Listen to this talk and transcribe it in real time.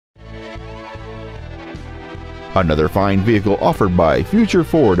Another fine vehicle offered by Future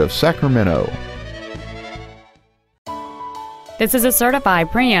Ford of Sacramento. This is a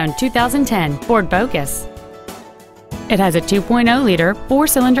certified pre-owned 2010 Ford Focus. It has a 2.0-liter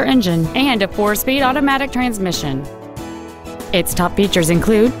four-cylinder engine and a 4-speed automatic transmission. Its top features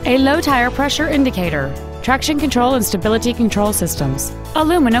include a low tire pressure indicator, traction control and stability control systems,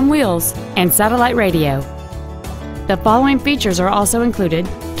 aluminum wheels, and satellite radio. The following features are also included: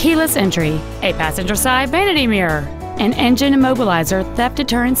 keyless entry, a passenger side vanity mirror, an engine immobilizer theft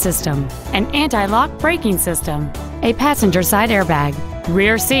deterrent system, an anti-lock braking system, a passenger side airbag,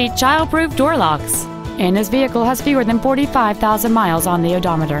 rear seat child-proof door locks, and this vehicle has fewer than 45,000 miles on the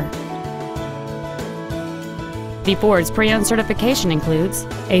odometer. The Ford's pre-owned certification includes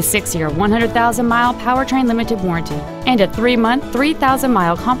a 6-year, 100,000-mile powertrain limited warranty and a 3-month,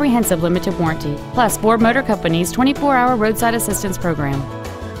 3,000-mile comprehensive limited warranty, plus Ford Motor Company's 24-hour roadside assistance program.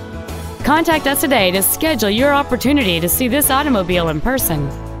 Contact us today to schedule your opportunity to see this automobile in person.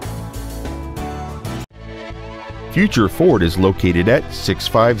 Future Ford is located at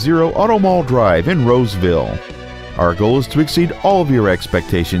 650 Automall Drive in Roseville. Our goal is to exceed all of your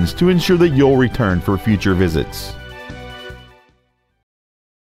expectations to ensure that you'll return for future visits.